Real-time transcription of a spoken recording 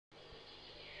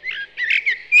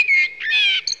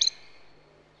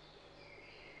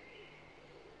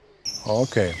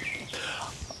Okay.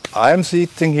 I'm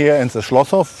sitting here in the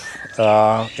Schlosshof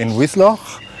in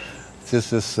Wiesloch.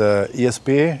 This is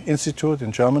ISB Institute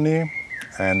in Germany,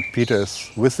 and Peter is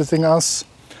visiting us.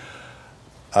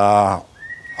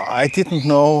 I didn't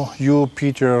know you,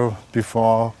 Peter,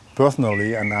 before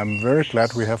personally, and I'm very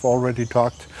glad we have already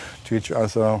talked to each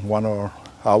other 1 hour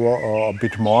or a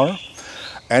bit more.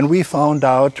 And we found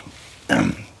out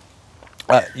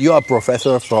you are a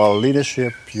professor for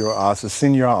leadership, you are the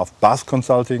senior of BAS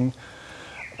Consulting,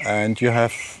 and you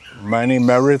have many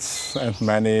merits and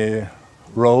many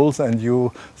roles, and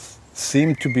you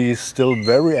seem to be still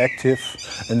very active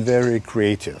and very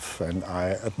creative, and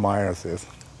I admire this.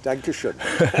 Dankeschön.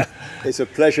 It's a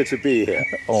pleasure to be here.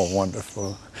 Oh,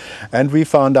 wonderful. And we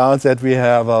found out that we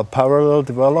have a parallel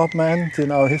development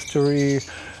in our history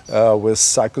with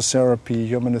psychotherapy,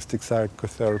 humanistic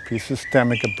psychotherapy,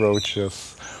 systemic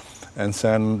approaches, and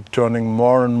then turning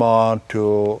more and more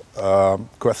to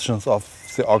questions of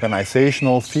the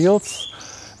organizational fields,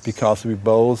 because we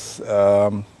both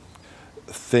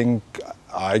think,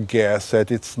 I guess,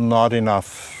 that it's not enough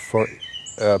for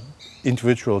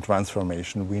individual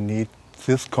transformation. We need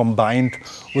this combined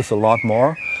with a lot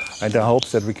more, and I hope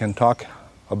that we can talk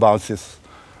about this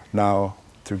now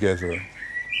together.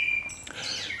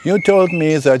 You told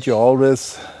me that you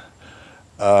always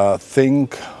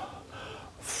think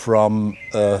from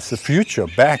the future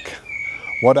back.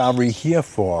 What are we here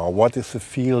for? What is the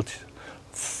field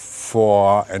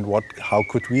for, and how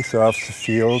could we serve the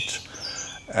field?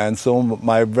 And so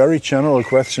my very general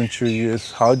question to you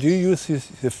is, how do you see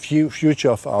the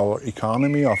future of our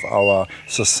economy, of our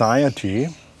society,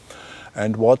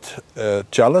 and what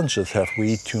challenges have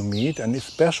we to meet, and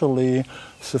especially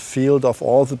the field of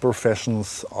all the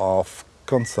professions of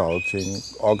consulting,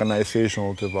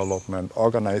 organizational development,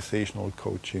 organizational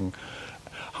coaching?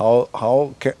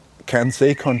 How can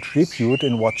they contribute,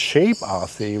 in what shape are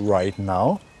they right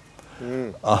now?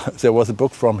 There was a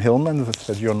book from Hillman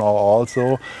that you know also,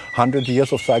 100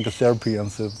 years of psychotherapy and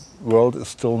the world is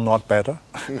still not better.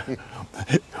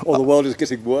 Or the world is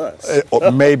getting worse.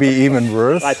 Or maybe even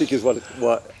worse. I think is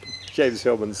what James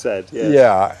Hillman said. Yes.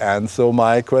 Yeah, and so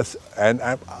my question, and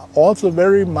I'm also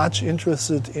very much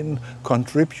interested in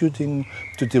contributing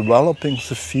to developing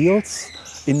the fields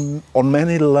on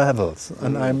many levels.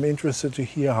 And I'm interested to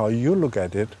hear how you look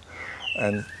at it,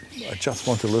 and I just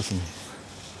want to listen.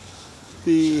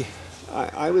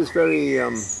 I was very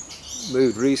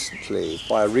moved recently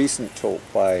by a recent talk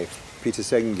by Peter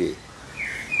Senge.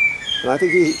 And I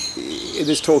think in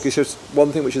this talk he said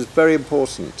one thing which is very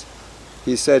important.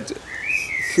 He said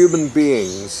human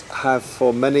beings have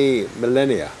for many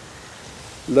millennia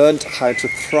learned how to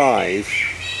thrive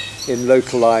in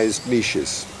localized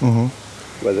niches,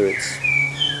 whether it's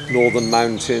northern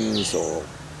mountains or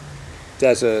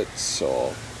deserts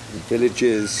or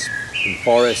villages and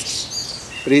forests.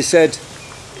 But he said,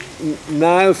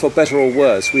 now for better or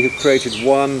worse, we have created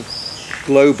one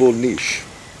global niche,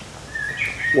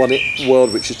 one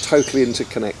world which is totally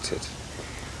interconnected.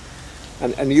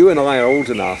 And you and I are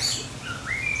old enough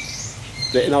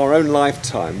that in our own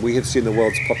lifetime we have seen the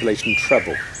world's population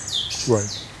treble.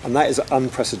 Right. And that is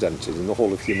unprecedented in the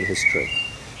whole of human history.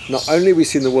 Not only have we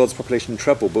seen the world's population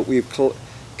treble, but we've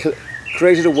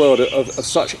created a world of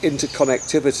such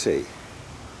interconnectivity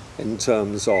in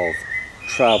terms of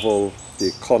travel, the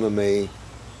economy,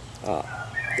 the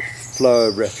flow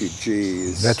of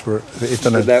refugees, the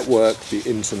network, the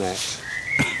internet,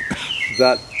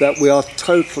 that we are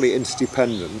totally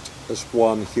interdependent as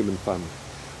one human family.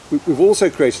 We've also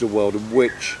created a world in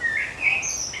which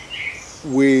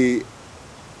we,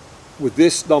 with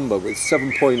this number, with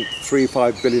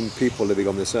 7.35 billion people living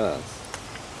on this earth,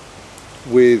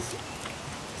 with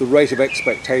the rate of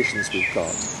expectations we've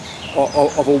got,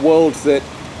 of a world that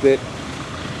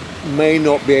may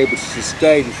not be able to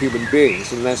sustain human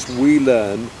beings unless we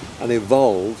learn and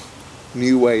evolve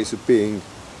new ways of being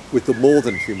with the more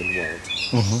than human world.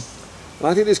 And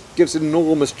I think this gives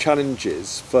enormous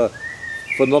challenges for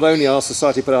not only our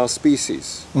society but our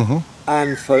species,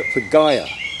 and for Gaia,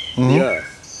 the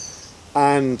Earth.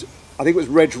 And I think it was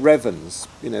Reg Revens,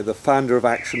 the founder of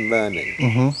Action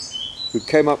Learning, who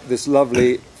came up with this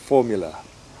lovely formula.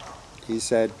 He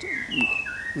said,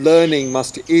 learning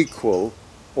must equal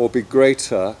or be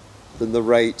greater than the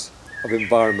rate of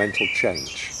environmental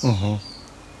change. And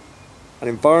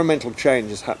environmental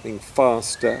change is happening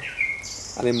faster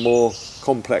and in more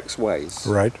complex ways.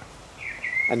 Right.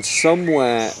 And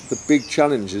somewhere the big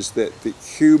challenge is that the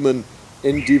human,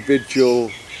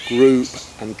 individual, group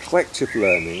and collective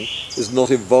learning is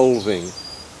not evolving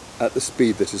at the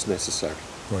speed that is necessary.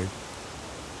 Right.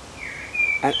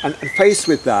 And faced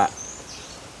with that,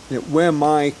 where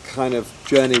my kind of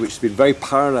journey, which has been very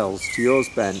parallel to yours,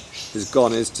 Ben, has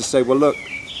gone, is to say, well, look,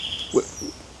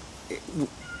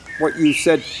 what you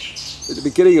said at the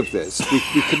beginning of this,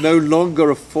 we can no longer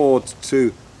afford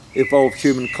to evolve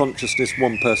human consciousness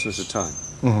one person at a time.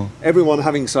 Everyone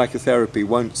having psychotherapy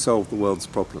won't solve the world's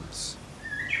problems.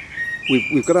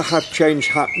 We've got to have change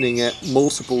happening at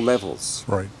multiple levels.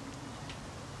 Right.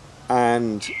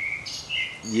 And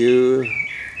you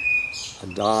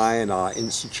and I and our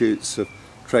institutes have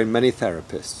trained many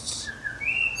therapists.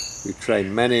 We've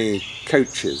trained many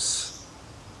coaches.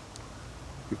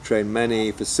 We've trained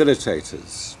many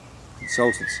facilitators,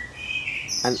 consultants,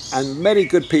 and many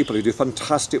good people who do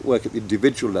fantastic work at the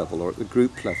individual level or at the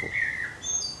group level.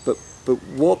 But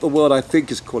what the world, I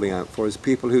think, is calling out for is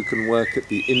people who can work at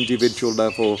the individual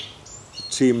level, the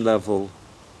team level,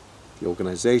 the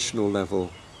organisational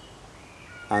level,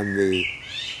 and the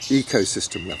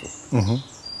ecosystem level,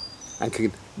 and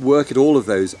can work at all of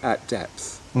those at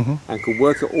depth, and can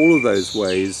work at all of those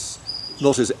ways,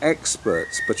 not as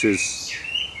experts, but as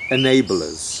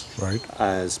enablers, Right.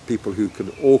 as people who can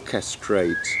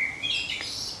orchestrate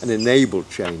and enable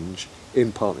change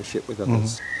in partnership with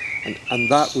others. And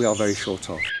that we are very short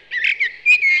of.